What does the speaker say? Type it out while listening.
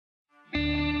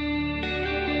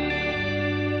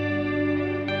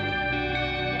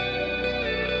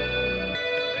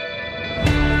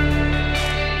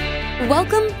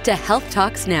Welcome to Health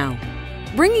Talks Now,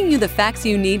 bringing you the facts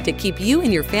you need to keep you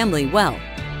and your family well.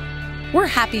 We're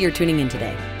happy you're tuning in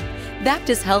today.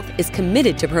 Baptist Health is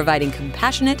committed to providing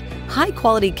compassionate,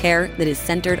 high-quality care that is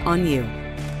centered on you.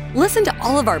 Listen to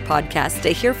all of our podcasts to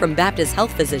hear from Baptist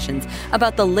Health physicians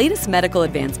about the latest medical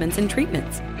advancements and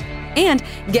treatments. And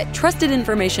get trusted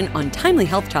information on timely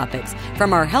health topics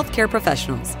from our healthcare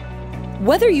professionals.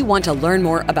 Whether you want to learn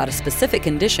more about a specific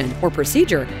condition or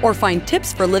procedure or find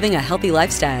tips for living a healthy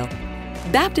lifestyle,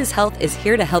 Baptist Health is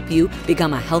here to help you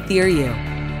become a healthier you.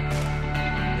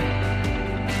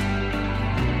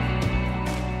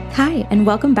 Hi, and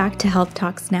welcome back to Health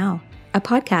Talks Now, a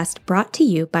podcast brought to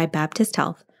you by Baptist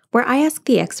Health, where I ask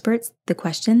the experts the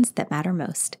questions that matter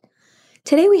most.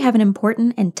 Today we have an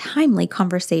important and timely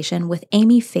conversation with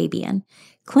Amy Fabian,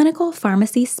 clinical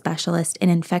pharmacy specialist in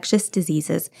infectious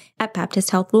diseases at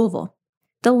Baptist Health Louisville.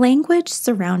 The language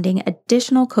surrounding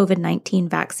additional COVID-19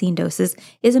 vaccine doses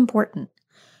is important.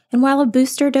 And while a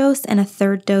booster dose and a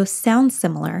third dose sound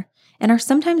similar and are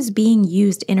sometimes being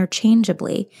used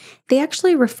interchangeably, they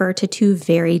actually refer to two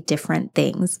very different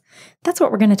things. That's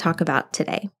what we're going to talk about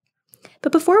today.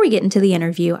 But before we get into the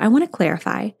interview, I want to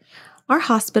clarify. Our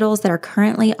hospitals that are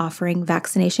currently offering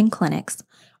vaccination clinics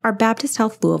are Baptist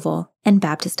Health Louisville and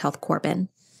Baptist Health Corbin.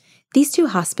 These two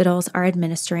hospitals are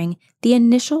administering the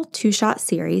initial 2-shot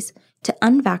series to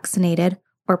unvaccinated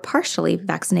or partially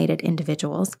vaccinated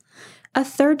individuals, a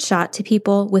third shot to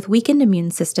people with weakened immune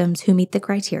systems who meet the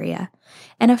criteria,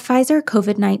 and a Pfizer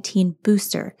COVID-19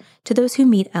 booster to those who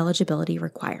meet eligibility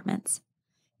requirements.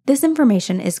 This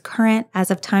information is current as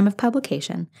of time of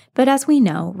publication, but as we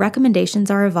know,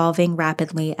 recommendations are evolving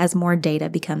rapidly as more data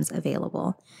becomes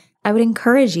available. I would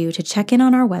encourage you to check in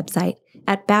on our website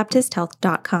at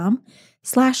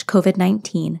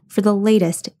baptisthealth.com/COVID-19 for the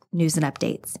latest news and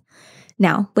updates.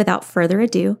 Now, without further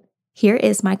ado, here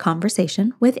is my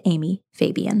conversation with Amy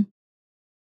Fabian.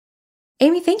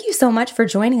 Amy, thank you so much for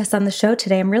joining us on the show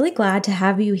today. I'm really glad to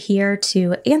have you here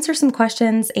to answer some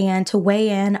questions and to weigh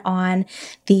in on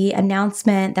the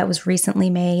announcement that was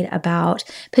recently made about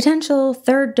potential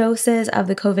third doses of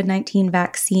the COVID-19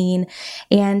 vaccine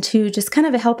and to just kind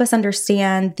of help us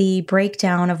understand the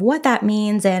breakdown of what that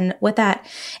means and what that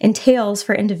entails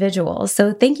for individuals.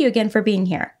 So thank you again for being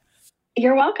here.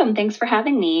 You're welcome. Thanks for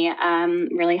having me.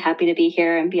 I'm really happy to be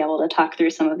here and be able to talk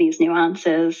through some of these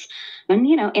nuances and,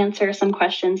 answer some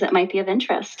questions that might be of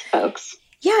interest to folks.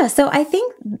 Yeah, so I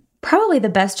think probably the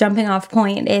best jumping off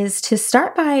point is to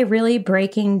start by really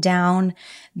breaking down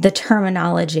the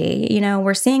terminology.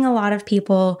 We're seeing a lot of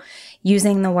people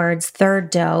using the words third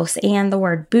dose and the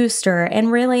word booster, and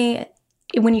really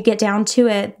when you get down to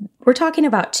it, we're talking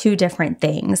about two different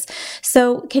things.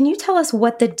 So can you tell us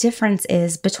what the difference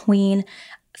is between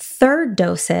third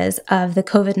doses of the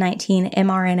COVID-19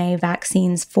 mRNA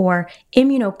vaccines for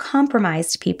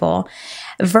immunocompromised people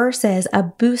versus a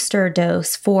booster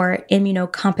dose for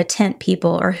immunocompetent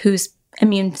people or whose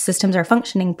immune systems are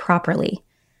functioning properly?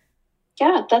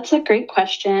 Yeah, that's a great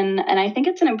question. And I think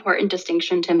it's an important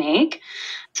distinction to make.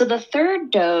 So the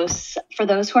third dose, for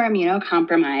those who are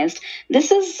immunocompromised,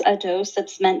 this is a dose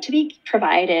that's meant to be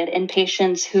provided in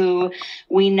patients who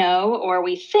we know or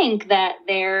we think that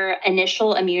their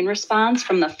initial immune response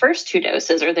from the first two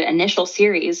doses or the initial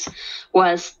series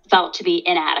was felt to be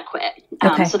inadequate.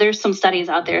 Okay. So there's some studies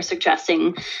out there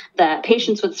suggesting that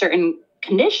patients with certain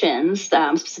conditions,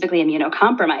 specifically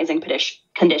immunocompromising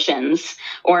conditions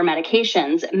or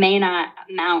medications, may not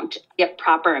mount a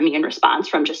proper immune response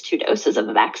from just 2 doses of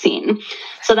the vaccine.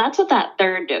 So that's what that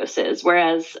third dose is.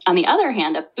 Whereas on the other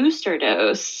hand, a booster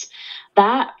dose,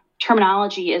 that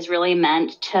terminology is really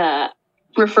meant to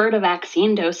refer to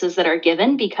vaccine doses that are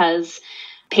given because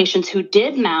patients who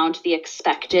did mount the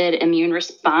expected immune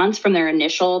response from their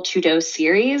initial 2-dose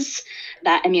series,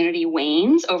 that immunity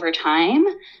wanes over time.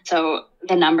 So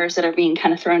the numbers that are being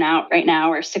kind of thrown out right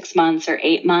now are 6 months or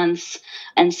 8 months.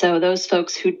 And so those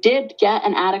folks who did get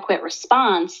an adequate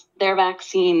response, their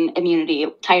vaccine immunity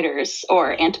titers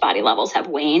or antibody levels have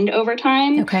waned over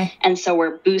time. Okay. And so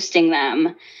we're boosting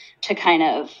them to kind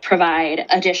of provide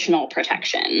additional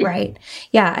protection. Right.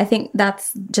 Yeah, I think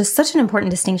that's just such an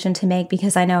important distinction to make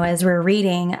because I know as we're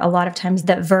reading, a lot of times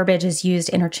that verbiage is used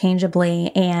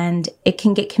interchangeably and it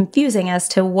can get confusing as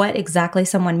to what exactly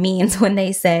someone means when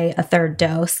they say a third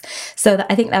dose. So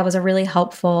I think that was a really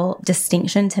helpful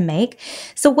distinction to make.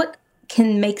 So what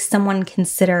can make someone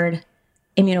considered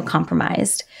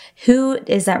immunocompromised? Who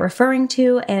is that referring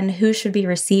to and who should be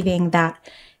receiving that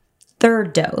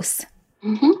third dose?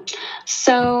 Mm-hmm.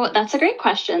 So that's a great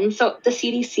question. So the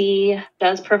CDC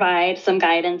does provide some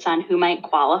guidance on who might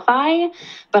qualify,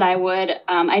 but I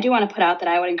do want to put out that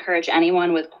I would encourage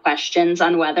anyone with questions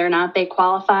on whether or not they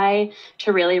qualify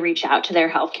to really reach out to their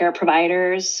healthcare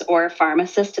providers or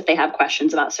pharmacists if they have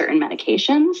questions about certain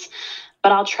medications.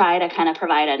 But I'll try to kind of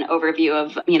provide an overview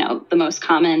of, the most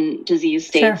common disease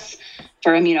states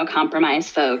for immunocompromised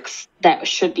folks that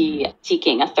should be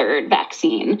seeking a third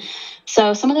vaccine.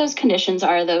 So some of those conditions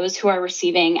are those who are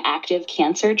receiving active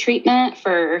cancer treatment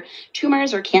for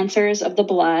tumors or cancers of the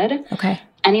blood. Okay.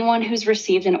 Anyone who's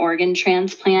received an organ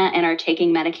transplant and are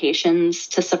taking medications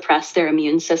to suppress their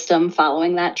immune system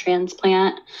following that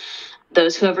transplant.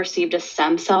 Those who have received a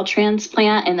stem cell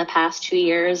transplant in the past 2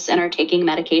 years and are taking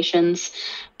medications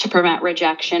to prevent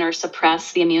rejection or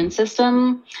suppress the immune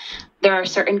system. There are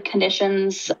certain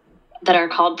conditions that are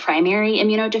called primary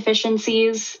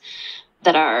immunodeficiencies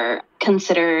that are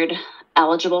considered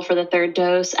eligible for the third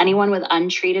dose. Anyone with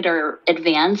untreated or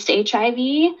advanced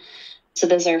HIV. So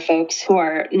those are folks who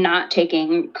are not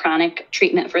taking chronic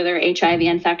treatment for their HIV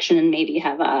infection and maybe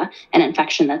have an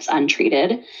infection that's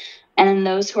untreated. And then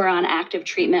those who are on active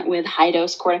treatment with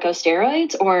high-dose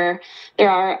corticosteroids, or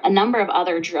there are a number of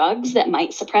other drugs that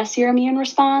might suppress your immune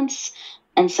response.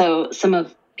 And so some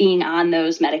of being on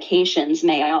those medications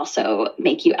may also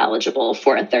make you eligible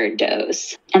for a third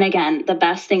dose. And again, the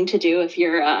best thing to do if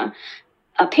you're a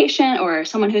patient or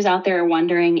someone who's out there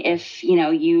wondering if,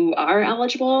 you are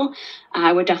eligible,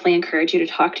 I would definitely encourage you to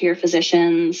talk to your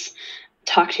physicians,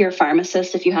 talk to your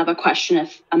pharmacist if you have a question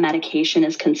if a medication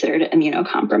is considered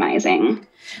immunocompromising.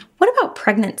 What about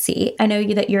pregnancy? I know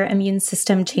that your immune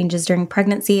system changes during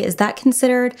pregnancy. Is that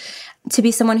considered to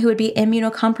be someone who would be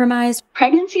immunocompromised?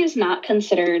 Pregnancy is not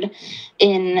considered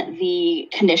in the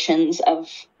conditions of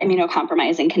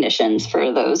immunocompromising conditions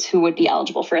for those who would be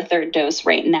eligible for a third dose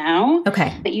right now.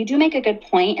 Okay. But you do make a good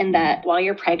point in that while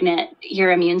you're pregnant,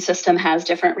 your immune system has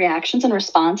different reactions and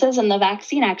responses. And the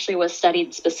vaccine actually was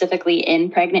studied specifically in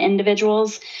pregnant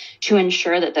individuals to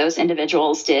ensure that those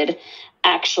individuals did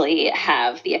actually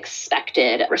have the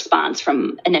expected response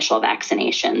from initial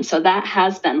vaccination. So that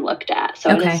has been looked at. So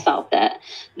It is felt that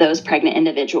those pregnant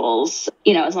individuals,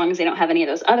 as long as they don't have any of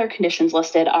those other conditions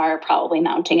listed, are probably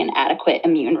mounting an adequate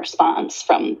immune response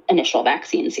from initial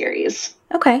vaccine series.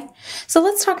 Okay. So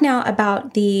let's talk now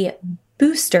about the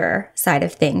booster side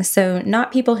of things. So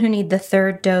not people who need the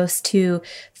third dose to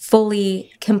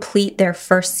fully complete their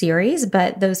first series,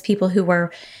 but those people who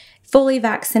were fully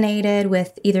vaccinated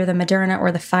with either the Moderna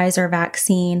or the Pfizer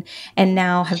vaccine and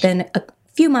now have been a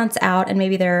few months out and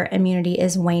maybe their immunity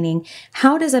is waning.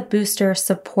 How does a booster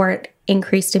support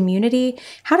increased immunity?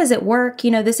 How does it work?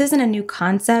 This isn't a new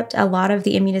concept. A lot of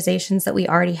the immunizations that we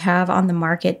already have on the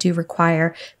market do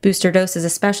require booster doses,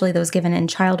 especially those given in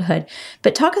childhood.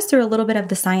 But talk us through a little bit of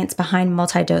the science behind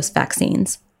multi-dose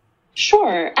vaccines.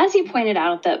 Sure. As you pointed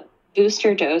out, that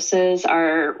booster doses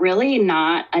are really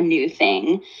not a new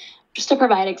thing. Just to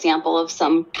provide example of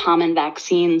some common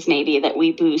vaccines maybe that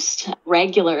we boost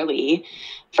regularly,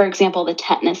 for example, the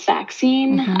tetanus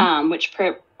vaccine,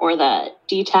 or the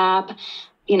DTaP,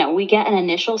 we get an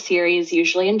initial series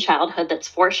usually in childhood that's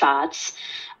 4 shots,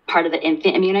 part of the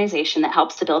infant immunization that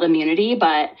helps to build immunity,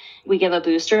 but we give a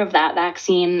booster of that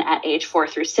vaccine at age 4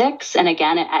 through 6, and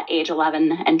again at age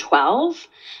 11 and 12.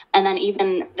 And then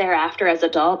even thereafter, as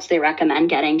adults, they recommend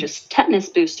getting just tetanus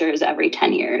boosters every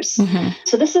 10 years.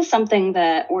 So this is something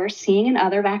that we're seeing in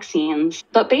other vaccines.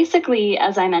 But basically,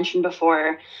 as I mentioned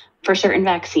before, for certain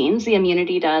vaccines, the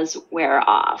immunity does wear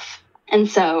off. And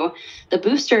so the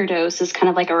booster dose is kind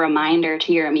of like a reminder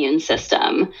to your immune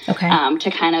system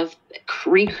to kind of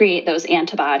recreate those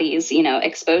antibodies,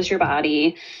 expose your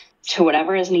body to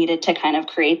whatever is needed to kind of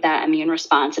create that immune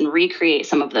response and recreate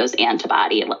some of those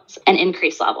antibodies and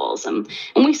increase levels. And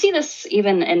we see this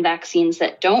even in vaccines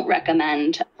that don't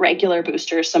recommend regular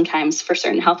boosters. Sometimes for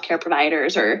certain healthcare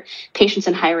providers or patients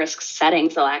in high-risk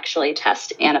settings, they'll actually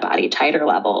test antibody titer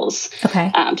levels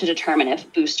to determine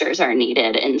if boosters are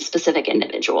needed in specific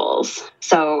individuals.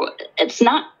 So it's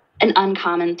not an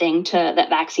uncommon thing that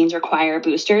vaccines require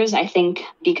boosters. I think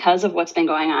because of what's been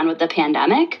going on with the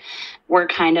pandemic, we're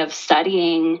kind of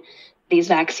studying these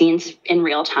vaccines in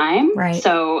real time. Right.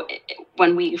 So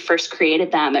when we first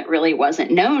created them, it really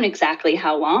wasn't known exactly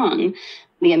how long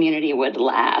the immunity would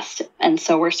last. And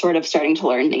so we're sort of starting to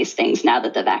learn these things now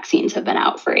that the vaccines have been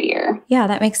out for a year. Yeah,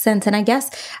 that makes sense. And I guess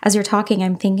as you're talking,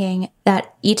 I'm thinking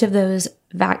that each of those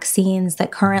vaccines that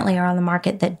currently are on the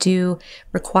market that do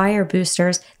require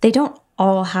boosters, they don't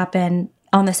all happen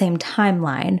on the same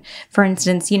timeline. For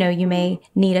instance, you may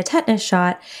need a tetanus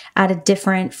shot at a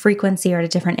different frequency or at a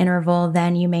different interval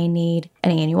than you may need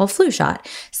an annual flu shot.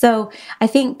 So I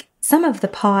think some of the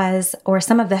pause or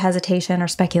some of the hesitation or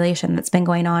speculation that's been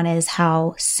going on is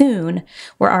how soon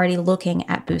we're already looking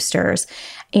at boosters.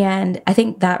 And I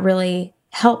think that really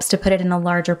helps to put it in a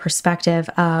larger perspective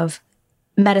of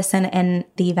medicine and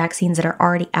the vaccines that are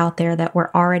already out there that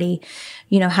we're already,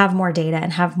 have more data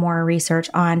and have more research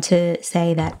on to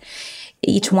say that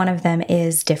each one of them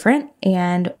is different.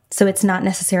 And so it's not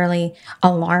necessarily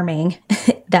alarming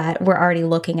that we're already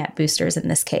looking at boosters in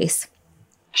this case.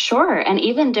 Sure. And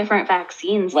even different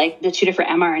vaccines, like the 2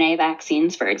 different mRNA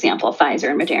vaccines, for example, Pfizer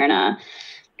and Moderna,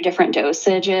 different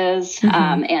dosages,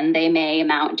 and they may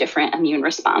mount different immune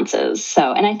responses.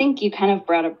 So, and I think you kind of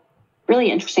brought a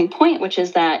really interesting point, which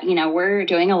is that, we're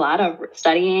doing a lot of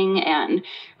studying and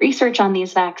research on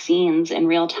these vaccines in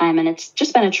real time. And it's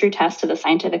just been a true test to the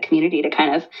scientific community to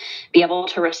kind of be able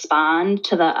to respond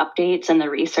to the updates and the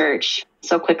research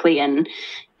so quickly. And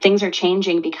things are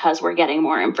changing because we're getting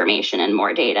more information and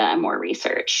more data and more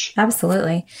research.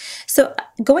 Absolutely. So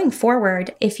going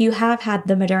forward, if you have had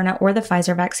the Moderna or the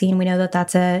Pfizer vaccine, we know that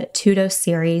that's a 2-dose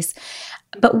series.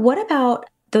 But what about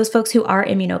those folks who are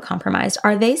immunocompromised?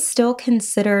 Are they still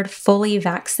considered fully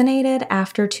vaccinated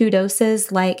after 2 doses,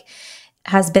 like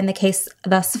has been the case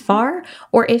thus far?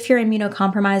 Or if you're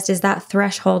immunocompromised, is that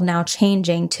threshold now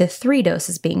changing to 3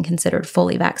 doses being considered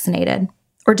fully vaccinated?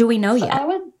 Or do we know yet?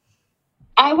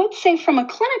 I would say from a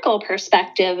clinical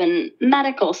perspective and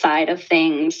medical side of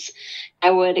things, I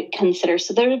would consider,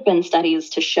 so there have been studies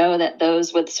to show that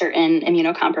those with certain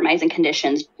immunocompromising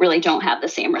conditions really don't have the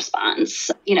same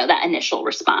response, that initial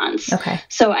response. Okay.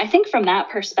 So I think from that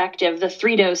perspective, the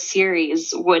 3-dose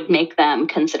series would make them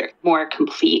consider more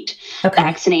complete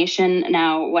vaccination.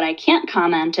 Now, what I can't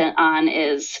comment on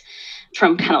is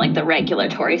from kind of like the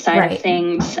regulatory side of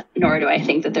things, nor do I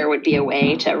think that there would be a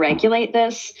way to regulate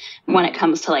this when it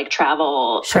comes to like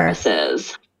travel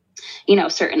purposes.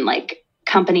 Certain like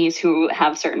companies who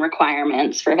have certain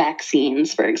requirements for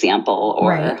vaccines, for example,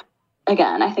 or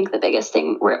again, I think the biggest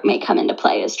thing where it may come into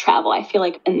play is travel. I feel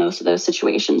like in most of those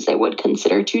situations, they would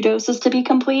consider 2 doses to be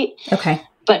complete. Okay.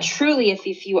 But truly,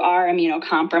 if you are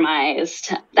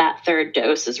immunocompromised, that 3rd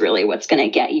dose is really what's going to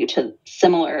get you to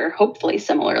hopefully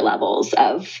similar levels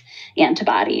of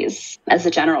antibodies as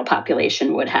the general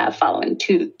population would have following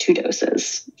two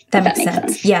doses. That makes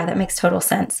sense. Yeah, that makes total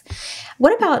sense.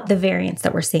 What about the variants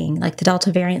that we're seeing, like the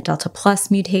Delta variant, Delta Plus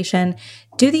mutation?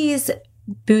 Do these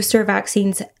booster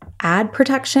vaccines add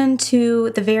protection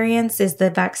to the variants? Is the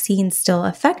vaccine still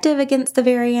effective against the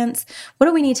variants? What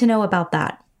do we need to know about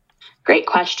that? Great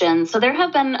question. So there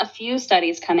have been a few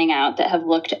studies coming out that have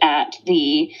looked at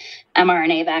the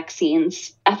mRNA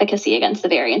vaccines' efficacy against the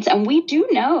variants. And we do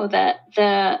know that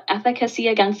the efficacy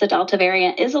against the Delta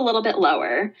variant is a little bit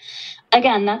lower.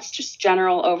 Again, that's just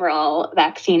general overall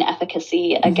vaccine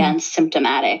efficacy against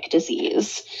symptomatic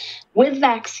disease. With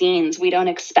vaccines, we don't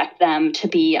expect them to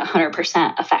be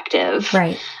 100% effective.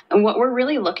 Right. And what we're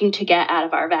really looking to get out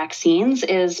of our vaccines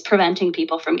is preventing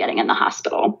people from getting in the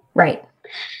hospital. Right.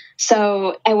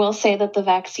 So I will say that the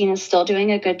vaccine is still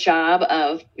doing a good job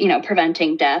of,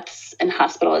 preventing deaths and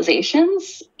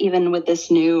hospitalizations, even with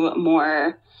this new,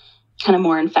 more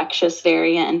infectious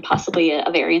variant and possibly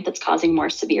a variant that's causing more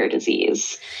severe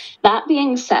disease. That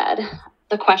being said,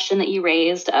 the question that you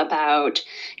raised about,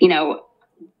 the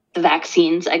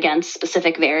vaccines against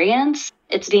specific variants,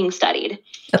 it's being studied.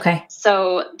 Okay.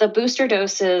 So the booster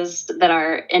doses that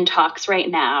are in talks right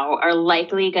now are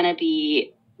likely going to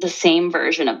be the same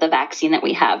version of the vaccine that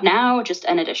we have now, just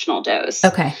an additional dose.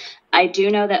 Okay. I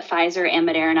do know that Pfizer and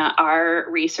Moderna are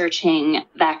researching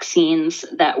vaccines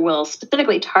that will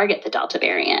specifically target the Delta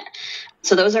variant.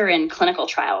 So those are in clinical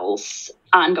trials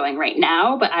ongoing right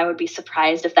now, but I would be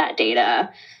surprised if that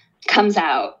data comes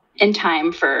out in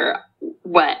time for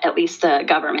what at least the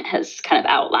government has kind of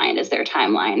outlined as their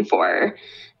timeline for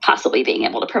possibly being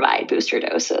able to provide booster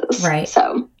doses. Right.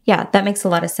 So, yeah, that makes a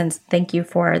lot of sense. Thank you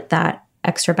for that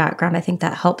extra background. I think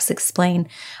that helps explain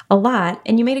a lot.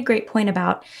 And you made a great point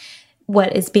about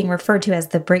what is being referred to as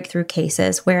the breakthrough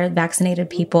cases, where vaccinated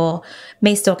people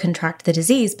may still contract the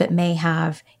disease, but may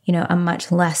have, a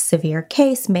much less severe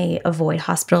case, may avoid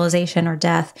hospitalization or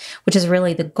death, which is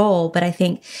really the goal. But I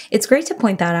think it's great to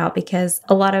point that out because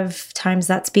a lot of times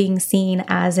that's being seen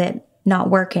as it not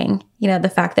working.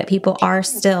 The fact that people are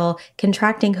still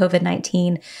contracting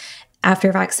COVID-19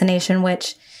 after vaccination,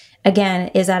 which again,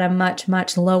 is at a much,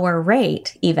 much lower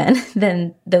rate even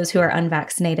than those who are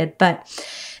unvaccinated. But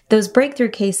those breakthrough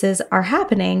cases are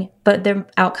happening, but their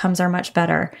outcomes are much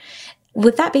better.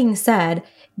 With that being said,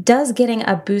 does getting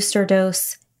a booster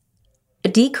dose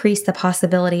decrease the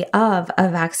possibility of a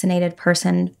vaccinated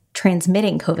person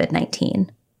transmitting COVID-19?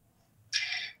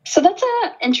 So that's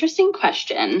an interesting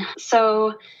question.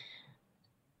 So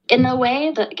in the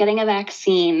way that getting a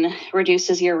vaccine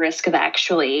reduces your risk of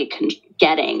actually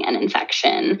getting an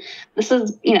infection, this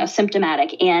is,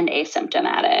 symptomatic and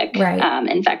asymptomatic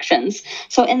infections.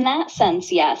 So in that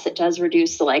sense, yes, it does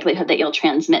reduce the likelihood that you'll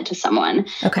transmit to someone.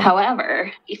 Okay.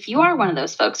 However, if you are one of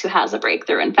those folks who has a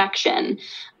breakthrough infection,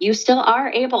 you still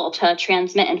are able to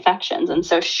transmit infections, and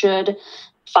so should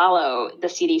follow the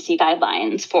CDC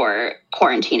guidelines for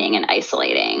quarantining and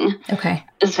isolating. Okay.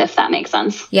 If that makes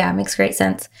sense. Yeah, it makes great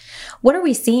sense. What are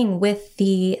we seeing with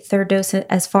the third dose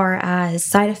as far as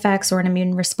side effects or an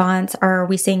immune response? Are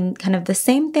we seeing kind of the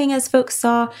same thing as folks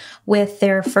saw with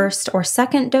their first or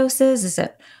second doses? Is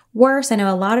it worse? I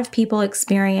know a lot of people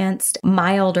experienced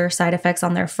milder side effects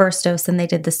on their first dose than they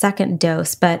did the second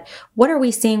dose, but what are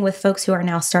we seeing with folks who are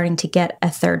now starting to get a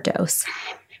third dose?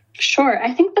 Sure.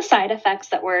 I think the side effects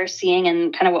that we're seeing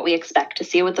and kind of what we expect to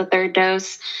see with the third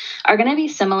dose are going to be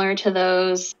similar to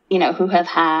those, who have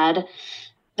had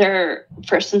their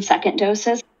first and second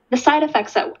doses. The side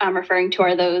effects that I'm referring to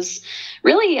are those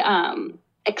really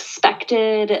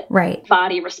expected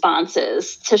body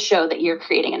responses to show that you're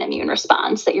creating an immune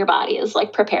response, that your body is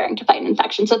like preparing to fight an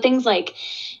infection. So things like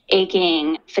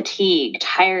aching, fatigue,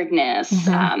 tiredness,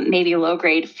 maybe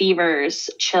low-grade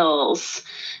fevers, chills,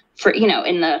 for,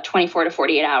 in the 24 to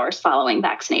 48 hours following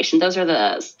vaccination. Those are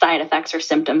the side effects or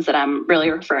symptoms that I'm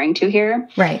really referring to here.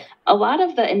 Right. A lot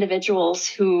of the individuals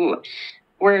who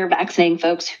were vaccinating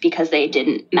folks because they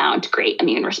didn't mount great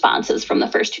immune responses from the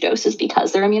first 2 doses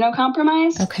because they're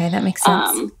immunocompromised. Okay, that makes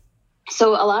sense.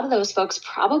 So a lot of those folks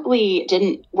probably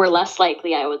were less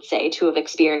likely, I would say, to have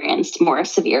experienced more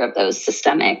severe of those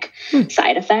systemic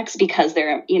side effects because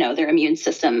their immune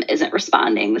system isn't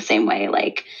responding the same way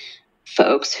like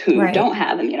folks who don't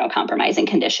have immunocompromising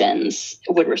conditions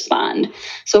would respond.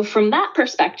 So from that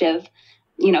perspective,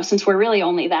 since we're really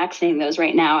only vaccinating those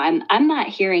right now, I'm not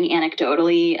hearing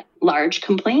anecdotally large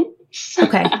complaints.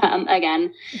 Okay.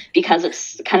 Again, because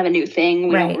it's kind of a new thing.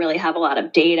 We don't really have a lot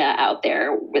of data out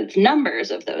there with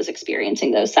numbers of those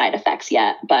experiencing those side effects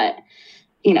yet, but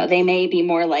they may be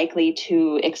more likely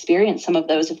to experience some of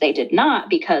those if they did not,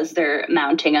 because they're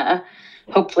mounting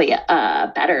hopefully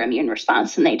a better immune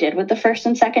response than they did with the first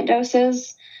and second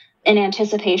doses, in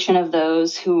anticipation of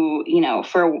those who,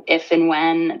 for if and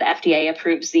when the FDA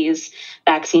approves these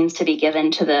vaccines to be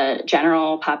given to the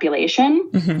general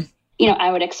population,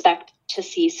 I would expect to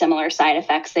see similar side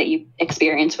effects that you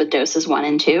experience with doses 1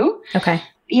 and 2. Okay.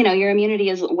 Your immunity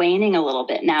is waning a little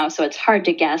bit now, so it's hard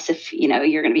to guess if,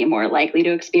 you're going to be more likely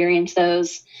to experience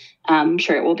those. I'm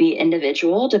sure it will be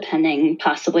individual, depending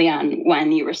possibly on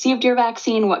when you received your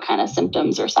vaccine, what kind of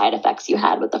symptoms or side effects you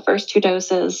had with the first 2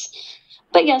 doses.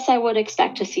 But yes, I would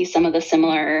expect to see some of the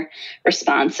similar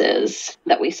responses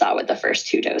that we saw with the first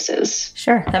 2 doses.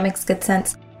 Sure, that makes good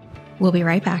sense. We'll be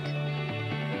right back.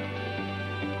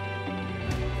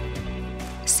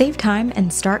 Save time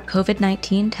and start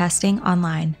COVID-19 testing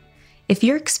online. If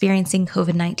you're experiencing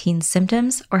COVID-19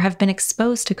 symptoms or have been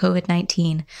exposed to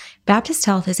COVID-19, Baptist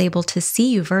Health is able to see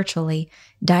you virtually,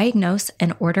 diagnose,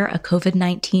 and order a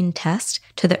COVID-19 test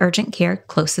to the urgent care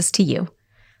closest to you.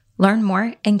 Learn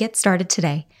more and get started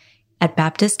today at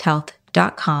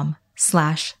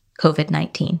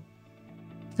baptisthealth.com/COVID-19.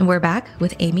 And we're back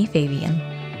with Amy Fabian.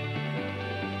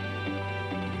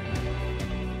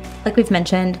 Like we've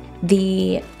mentioned,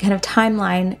 the kind of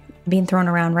timeline being thrown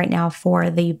around right now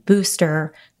for the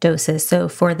booster doses. So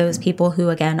for those people who,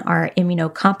 again, are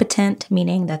immunocompetent,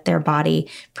 meaning that their body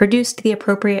produced the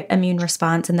appropriate immune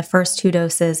response in the first 2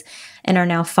 doses and are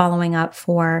now following up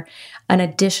for an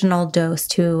additional dose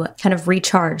to kind of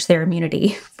recharge their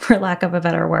immunity, for lack of a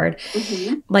better word.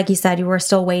 Like you said, you were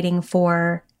still waiting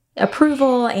for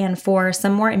approval and for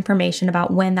some more information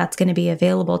about when that's going to be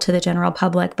available to the general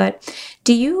public. But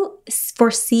do you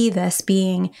foresee this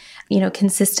being,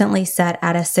 consistently set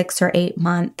at a 6 or 8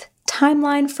 month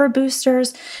timeline for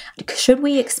boosters? Should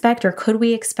we expect or could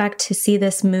we expect to see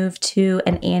this move to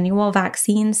an annual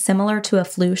vaccine similar to a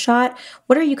flu shot?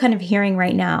 What are you kind of hearing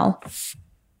right now?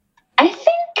 I think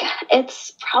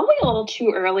it's probably a little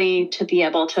too early to be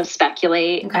able to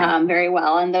speculate very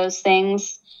well on those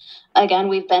things. Again,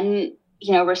 we've been,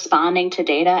 responding to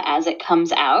data as it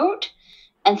comes out.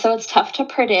 And so it's tough to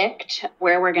predict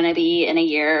where we're going to be in a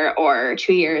year or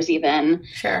 2 years even.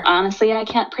 Sure. Honestly, I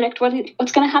can't predict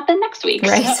what's going to happen next week.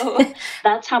 Right. So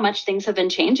that's how much things have been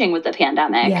changing with the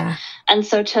pandemic. Yeah. And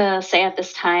so to say at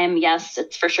this time, yes,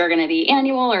 it's for sure going to be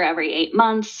annual or every 8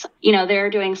 months, you know, they're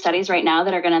doing studies right now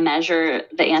that are going to measure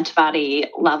the antibody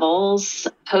levels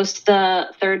post the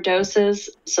third doses.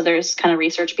 So there's kind of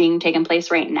research being taken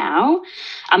place right now.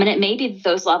 And it may be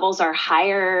those levels are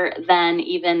higher than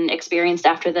even experienced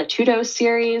after the 2-dose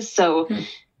series. So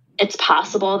it's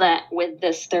possible that with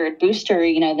this third booster,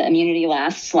 you know, the immunity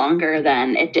lasts longer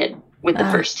than it did with the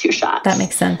first 2 shots. That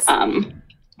makes sense.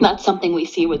 That's something we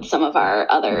see with some of our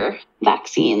other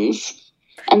vaccines.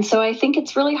 And so I think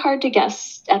it's really hard to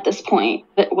guess at this point.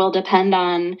 It will depend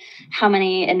on how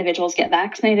many individuals get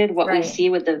vaccinated, what we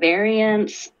see with the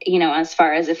variants, you know, as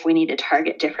far as if we need to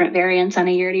target different variants on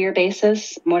a year-to-year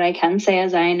basis. What I can say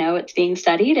is I know it's being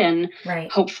studied, and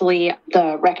hopefully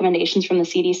the recommendations from the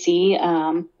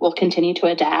CDC will continue to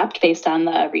adapt based on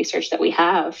the research that we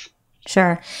have.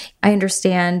 Sure. I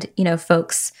understand, you know,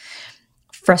 folks'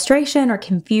 frustration or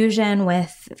confusion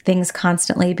with things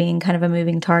constantly being kind of a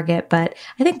moving target. But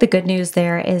I think the good news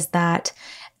there is that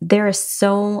there is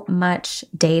so much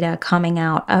data coming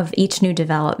out of each new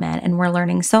development, and we're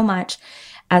learning so much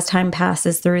as time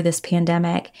passes through this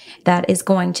pandemic that is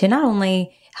going to not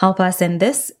only help us in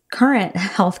this current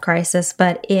health crisis,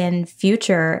 but in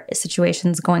future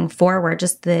situations going forward,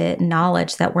 just the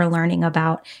knowledge that we're learning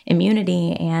about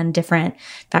immunity and different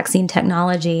vaccine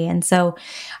technology. And so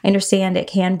I understand it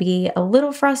can be a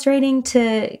little frustrating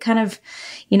to kind of,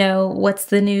 you know, what's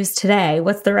the news today?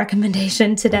 What's the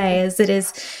recommendation today? As it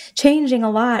is changing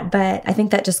a lot, but I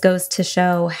think that just goes to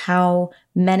show how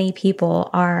many people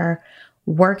are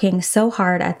working so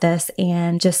hard at this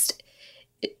and just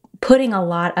putting a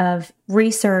lot of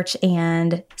research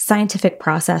and scientific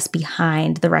process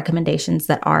behind the recommendations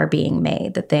that are being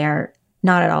made, that they're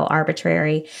not at all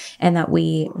arbitrary, and that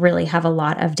we really have a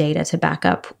lot of data to back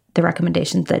up the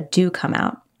recommendations that do come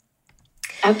out.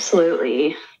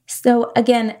 Absolutely. So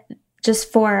again,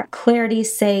 just for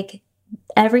clarity's sake,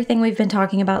 everything we've been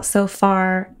talking about so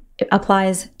far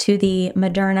applies to the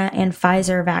Moderna and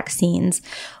Pfizer vaccines.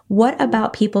 What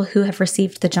about people who have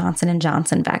received the Johnson &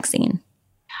 Johnson vaccine?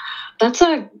 That's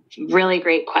a really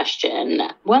great question.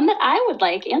 One that I would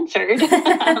like answered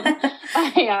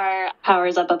by our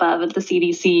powers up above at the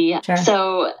CDC. Sure.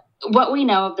 So what we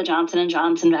know of the Johnson &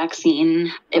 Johnson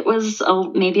vaccine, it was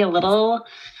maybe a little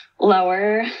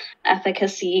lower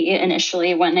efficacy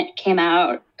initially when it came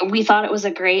out. We thought it was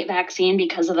a great vaccine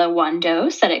because of the 1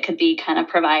 dose that it could be kind of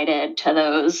provided to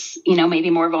those, you know, maybe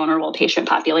more vulnerable patient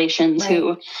populations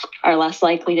who are less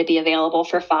likely to be available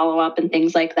for follow-up and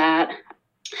things like that.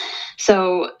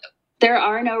 So there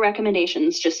are no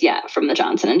recommendations just yet from the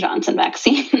Johnson & Johnson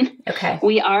vaccine. Okay.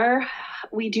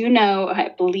 We do know, I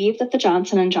believe that the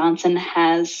Johnson & Johnson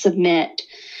has submit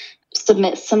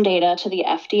some data to the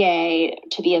FDA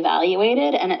to be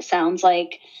evaluated. And it sounds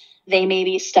like they may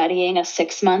be studying a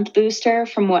 6-month booster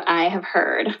from what I have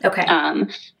heard. Okay.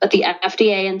 But the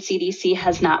FDA and CDC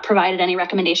has not provided any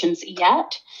recommendations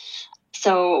yet.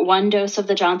 So 1 dose of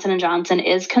the Johnson & Johnson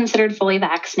is considered fully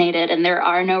vaccinated, and there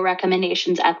are no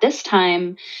recommendations at this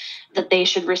time that they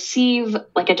should receive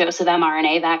like a dose of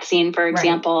mRNA vaccine, for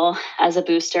example, as a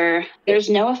booster. There's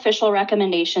no official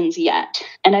recommendations yet.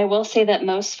 And I will say that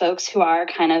most folks who are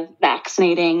kind of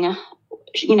vaccinating,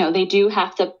 you know, they do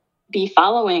have to be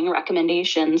following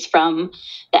recommendations from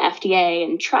the FDA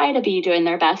and try to be doing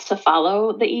their best to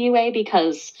follow the EUA,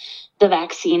 because the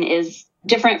vaccine is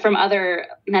different from other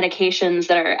medications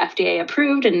that are FDA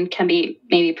approved and can be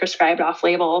maybe prescribed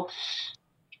off-label.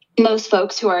 Most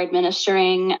folks who are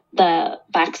administering the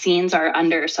vaccines are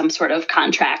under some sort of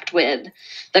contract with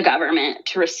the government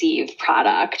to receive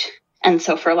product. And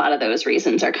so for a lot of those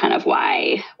reasons are kind of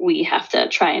why we have to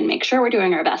try and make sure we're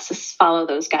doing our best to follow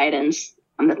those guidance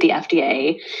that the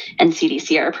FDA and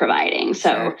CDC are providing.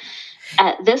 So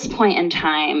at this point in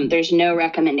time, there's no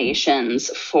recommendations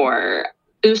for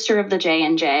booster of the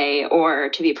J&J or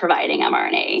to be providing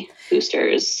mRNA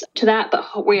boosters to that.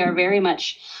 But we are very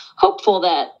much hopeful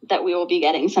that we will be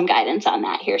getting some guidance on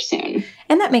that here soon.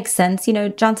 And that makes sense. You know,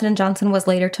 Johnson & Johnson was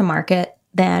later to market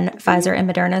than Pfizer and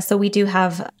Moderna. So we do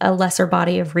have a lesser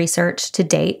body of research to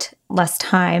date, less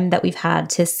time that we've had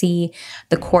to see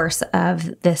the course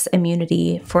of this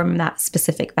immunity from that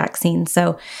specific vaccine.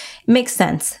 So it makes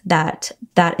sense that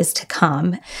that is to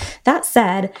come. That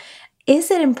said,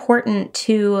 is it important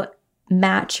to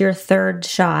match your third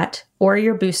shot or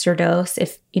your booster dose,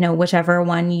 if, you know, whichever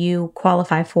one you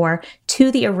qualify for,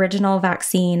 to the original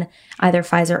vaccine, either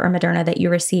Pfizer or Moderna that you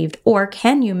received, or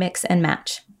can you mix and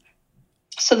match?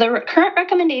 So the current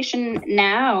recommendation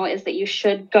now is that you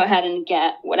should go ahead and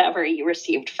get whatever you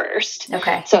received first.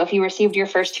 Okay. So if you received your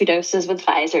first 2 doses with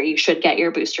Pfizer, you should get your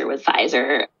booster with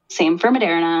Pfizer. Same for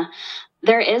Moderna.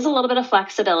 There is a little bit of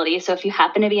flexibility. So if you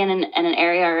happen to be in an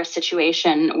area or a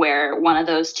situation where one of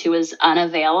those 2 is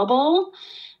unavailable,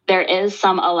 there is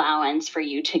some allowance for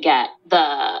you to get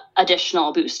the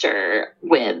additional booster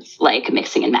with like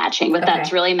mixing and matching, but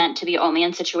that's really meant to be only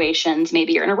in situations.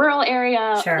 Maybe you're in a rural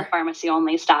area, the pharmacy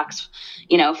only stocks,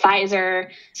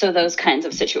 Pfizer. So those kinds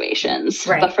of situations.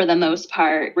 Right. But for the most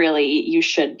part, really, you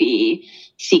should be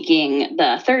seeking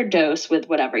the 3rd dose with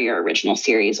whatever your original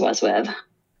series was with.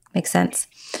 Makes sense.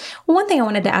 Well, one thing I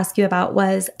wanted to ask you about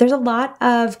was there's a lot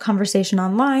of conversation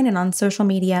online and on social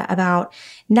media about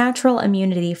natural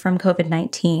immunity from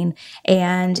COVID-19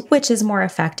 and which is more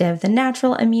effective, the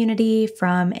natural immunity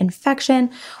from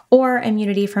infection or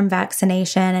immunity from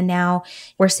vaccination. And now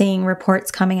we're seeing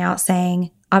reports coming out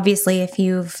saying, obviously, if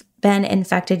you've been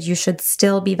infected, you should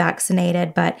still be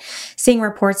vaccinated, but seeing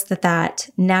reports that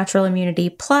natural immunity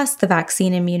plus the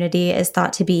vaccine immunity is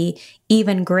thought to be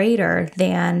even greater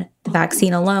than the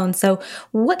vaccine alone. So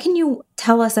what can you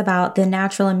tell us about the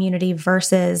natural immunity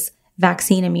versus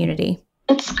vaccine immunity?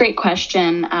 That's a great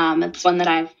question. It's one that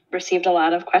I've received a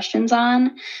lot of questions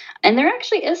on. And there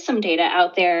actually is some data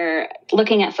out there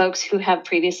looking at folks who have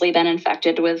previously been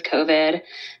infected with COVID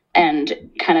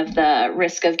and kind of the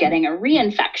risk of getting a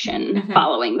reinfection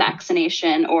following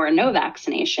vaccination or no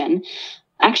vaccination.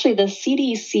 Actually, the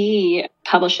CDC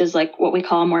publishes like what we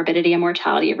call morbidity and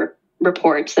mortality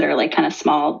reports that are like kind of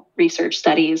small research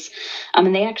studies.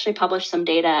 And they actually published some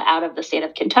data out of the state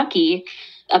of Kentucky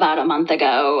about a month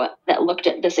ago that looked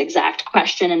at this exact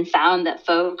question and found that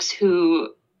folks who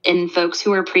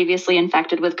were previously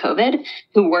infected with COVID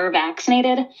who were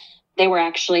vaccinated, they were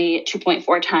actually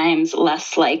 2.4 times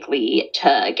less likely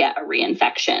to get a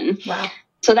reinfection. Wow.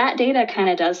 So that data kind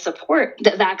of does support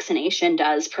that vaccination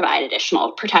does provide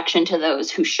additional protection to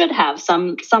those who should have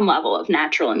some level of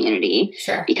natural immunity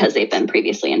because they've been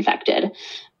previously infected.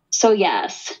 So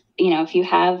yes, if you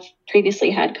have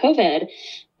previously had COVID,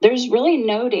 there's really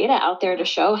no data out there to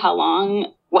show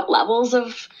what levels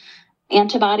of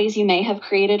antibodies you may have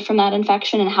created from that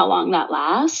infection and how long that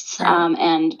lasts. Right.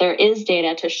 And there is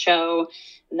data to show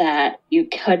that you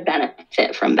could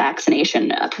benefit from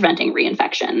vaccination preventing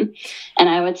reinfection. And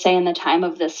I would say in the time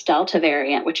of this Delta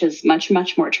variant, which is much,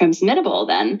 much more transmittable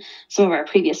than some of our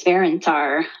previous variants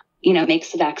are,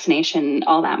 makes the vaccination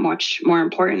all that much more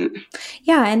important.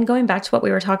 Yeah. And going back to what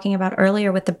we were talking about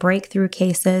earlier with the breakthrough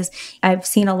cases, I've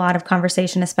seen a lot of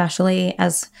conversation, especially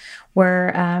as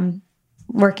we're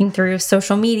working through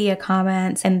social media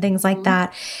comments and things like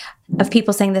that, of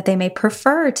people saying that they may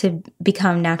prefer to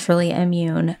become naturally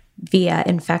immune via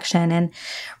infection. And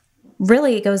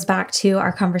really it goes back to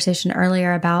our conversation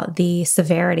earlier about the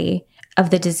severity of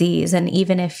the disease. And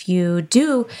even if you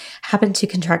do happen to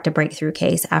contract a breakthrough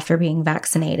case after being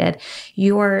vaccinated,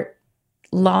 your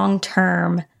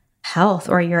long-term health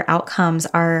or your outcomes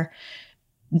are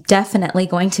definitely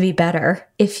going to be better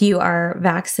if you are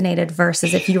vaccinated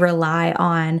versus if you rely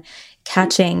on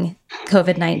catching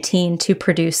COVID-19 to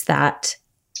produce that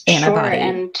antibody. Sure.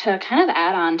 And to kind of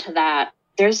add on to that,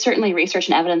 there's certainly research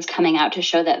and evidence coming out to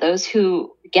show that those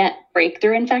who get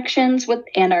breakthrough infections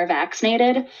and are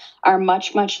vaccinated are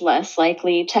much, much less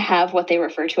likely to have what they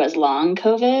refer to as long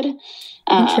COVID.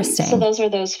 Interesting. So those are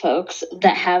those folks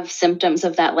that have symptoms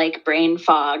of that like brain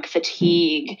fog,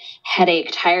 fatigue, headache,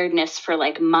 tiredness for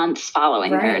like months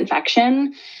following their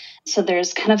infection. So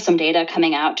there's kind of some data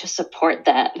coming out to support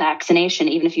that vaccination,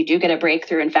 even if you do get a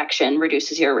breakthrough infection,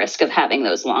 reduces your risk of having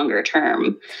those longer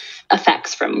term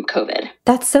effects from COVID.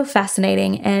 That's so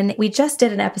fascinating. And we just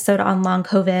did an episode on long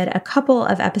COVID a couple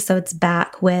of episodes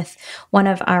back with one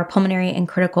of our pulmonary and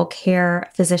critical care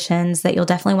physicians that you'll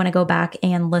definitely want to go back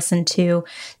and listen to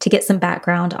get some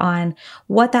background on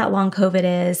what that long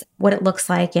COVID is, what it looks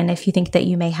like, and if you think that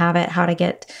you may have it, how to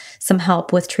get some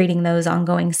help with treating those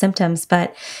ongoing symptoms.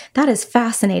 But that is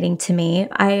fascinating to me.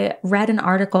 I read an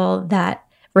article that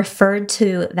referred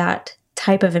to that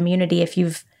type of immunity if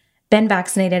you've been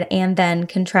vaccinated and then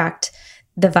contract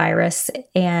the virus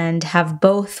and have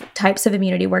both types of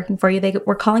immunity working for you. They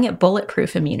were calling it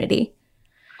bulletproof immunity,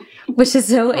 which is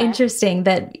so interesting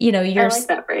that, you're... I like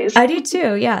that phrase. I do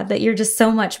too. Yeah. That you're just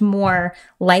so much more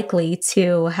likely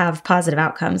to have positive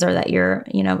outcomes or that you're,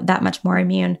 that much more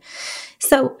immune.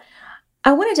 So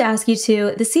I wanted to ask you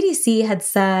too, the CDC had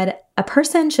said a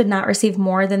person should not receive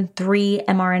more than 3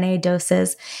 mRNA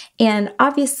doses. And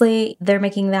obviously they're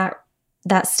making that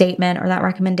statement or that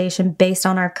recommendation based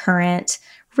on our current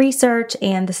research,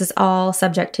 and this is all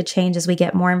subject to change as we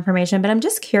get more information, but I'm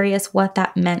just curious what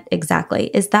that meant exactly.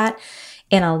 Is that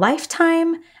in a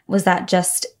lifetime? Was that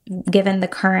just given the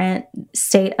current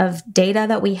state of data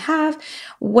that we have?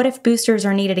 What if boosters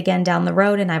are needed again down the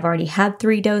road and I've already had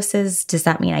 3 doses? Does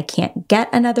that mean I can't get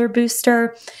another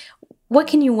booster? What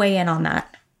can you weigh in on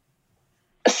that?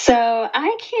 So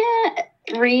I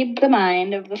can't read the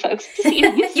mind of the folks at the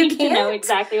CDC to know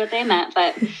exactly what they meant,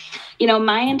 but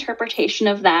my interpretation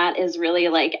of that is really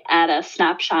like at a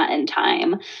snapshot in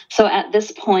time. So at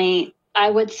this point, I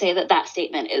would say that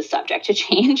statement is subject to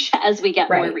change as we get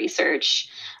more research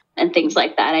and things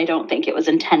like that. I don't think it was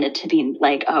intended to be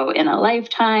like, in a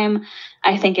lifetime.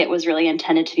 I think it was really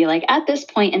intended to be like, at this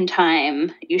point in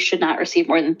time, you should not receive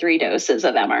more than 3 doses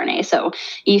of mRNA. So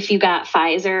if you got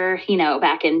Pfizer,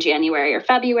 back in January or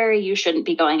February, you shouldn't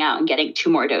be going out and getting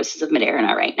 2 more doses of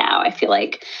Moderna right now. I feel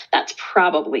like that's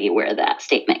probably where that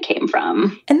statement came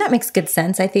from. And that makes good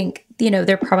sense. I think,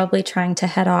 they're probably trying to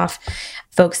head off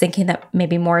folks thinking that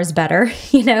maybe more is better,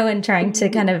 and trying to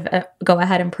kind of go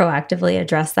ahead and proactively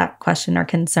address that question or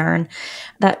concern.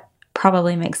 That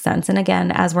probably makes sense. And again,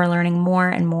 as we're learning more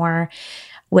and more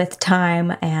with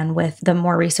time and with the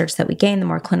more research that we gain, the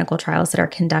more clinical trials that are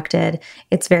conducted,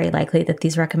 it's very likely that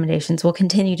these recommendations will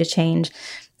continue to change.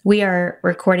 We are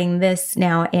recording this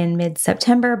now in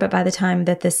mid-September, but by the time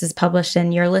that this is published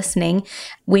and you're listening,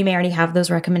 we may already have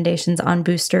those recommendations on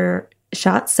booster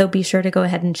shots. So be sure to go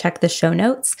ahead and check the show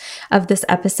notes of this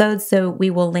episode. So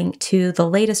we will link to the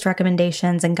latest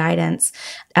recommendations and guidance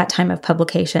at time of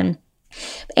publication.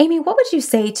 Amy, what would you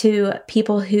say to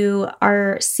people who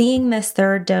are seeing this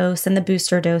 3rd dose and the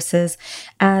booster doses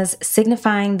as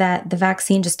signifying that the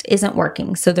vaccine just isn't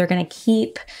working? So they're going to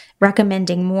keep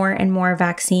recommending more and more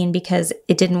vaccine because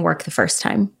it didn't work the first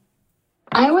time.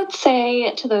 I would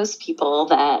say to those people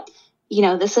that,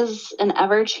 this is an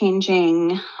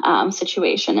ever-changing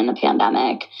situation in the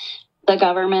pandemic. The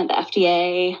government, the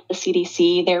FDA, the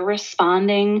CDC, they're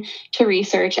responding to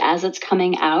research as it's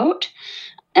coming out.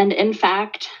 And in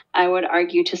fact, I would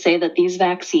argue to say that these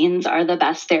vaccines are the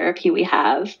best therapy we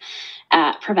have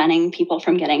at preventing people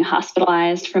from getting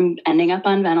hospitalized, from ending up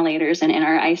on ventilators and in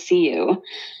our ICU.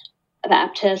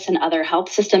 Baptist and other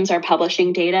health systems are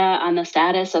publishing data on the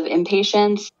status of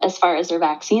inpatients as far as their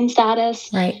vaccine status.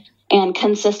 Right. And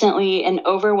consistently, an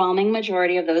overwhelming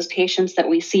majority of those patients that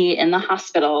we see in the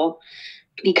hospital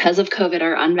because of COVID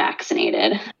are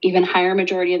unvaccinated. Even higher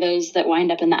majority of those that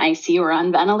wind up in the ICU or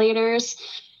on ventilators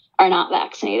are not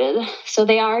vaccinated. So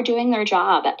they are doing their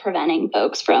job at preventing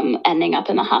folks from ending up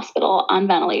in the hospital on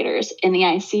ventilators in the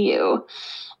ICU.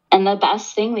 And the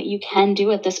best thing that you can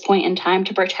do at this point in time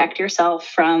to protect yourself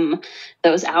from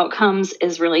those outcomes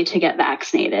is really to get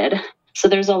vaccinated. So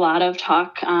there's a lot of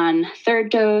talk on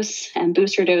 3rd dose and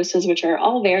booster doses, which are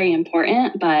all very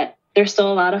important, but there's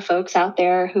still a lot of folks out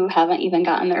there who haven't even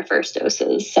gotten their 1st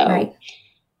doses. So,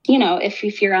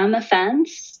 if you're on the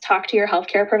fence, talk to your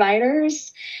healthcare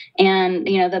providers. And,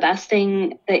 the best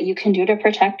thing that you can do to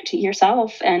protect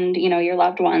yourself and, your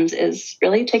loved ones is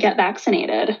really to get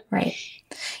vaccinated. Right.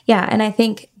 Yeah. And I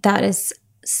think that is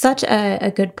such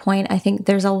a good point. I think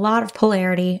there's a lot of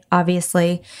polarity,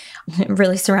 obviously,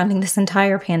 really surrounding this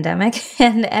entire pandemic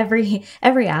and every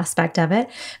aspect of it.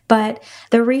 But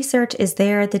the research is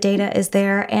there, the data is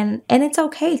there, and it's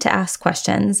okay to ask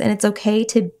questions, and it's okay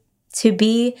to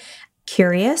be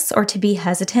curious or to be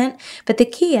hesitant. But the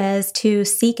key is to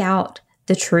seek out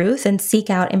the truth and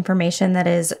seek out information that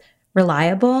is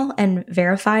reliable and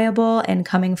verifiable and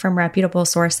coming from reputable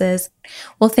sources.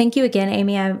 Well, thank you again,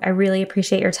 Amy. I really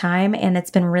appreciate your time, and it's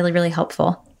been really, really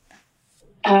helpful.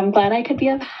 I'm glad I could be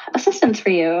of assistance for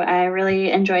you. I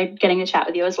really enjoyed getting to chat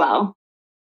with you as well.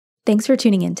 Thanks for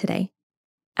tuning in today.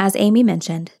 As Amy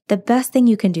mentioned, the best thing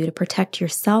you can do to protect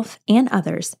yourself and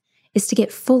others is to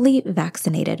get fully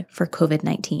vaccinated for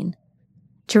COVID-19.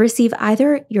 To receive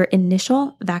either your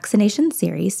initial vaccination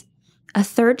series, a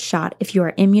 3rd shot if you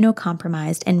are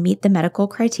immunocompromised and meet the medical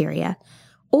criteria,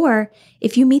 or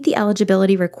if you meet the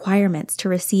eligibility requirements to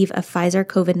receive a Pfizer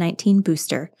COVID-19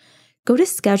 booster, go to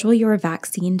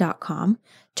scheduleyourvaccine.com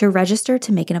to register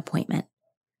to make an appointment.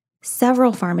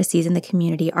 Several pharmacies in the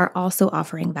community are also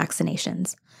offering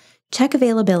vaccinations. Check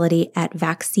availability at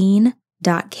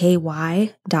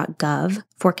vaccine.ky.gov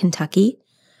for Kentucky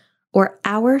or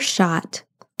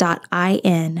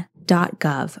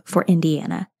ourshot.in.gov for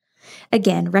Indiana.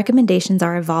 Again, recommendations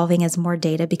are evolving as more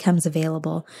data becomes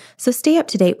available, so stay up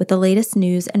to date with the latest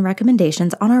news and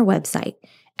recommendations on our website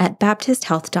at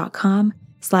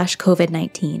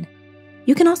baptisthealth.com/COVID-19.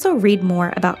 You can also read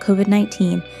more about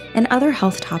COVID-19 and other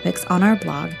health topics on our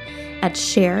blog at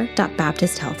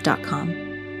share.baptisthealth.com.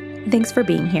 Thanks for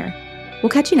being here. We'll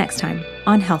catch you next time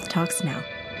on Health Talks Now.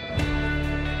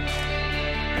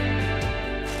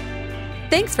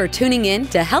 Thanks for tuning in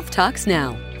to Health Talks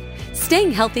Now.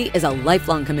 Staying healthy is a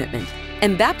lifelong commitment,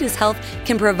 and Baptist Health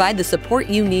can provide the support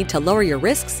you need to lower your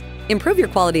risks, improve your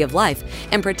quality of life,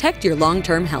 and protect your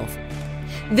long-term health.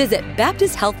 Visit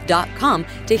BaptistHealth.com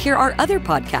to hear our other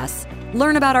podcasts,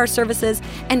 learn about our services,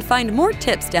 and find more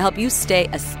tips to help you stay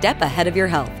a step ahead of your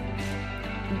health.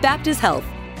 Baptist Health.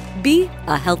 Be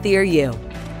a healthier you.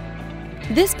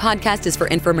 This podcast is for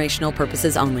informational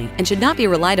purposes only and should not be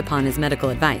relied upon as medical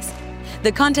advice.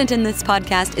 The content in this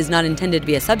podcast is not intended to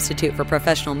be a substitute for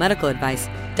professional medical advice,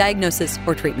 diagnosis,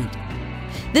 or treatment.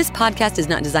 This podcast is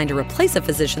not designed to replace a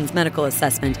physician's medical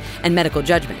assessment and medical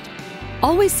judgment.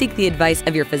 Always seek the advice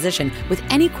of your physician with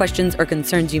any questions or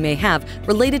concerns you may have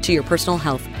related to your personal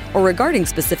health or regarding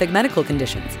specific medical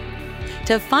conditions.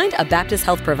 To find a Baptist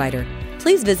Health provider,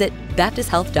 please visit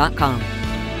BaptistHealth.com.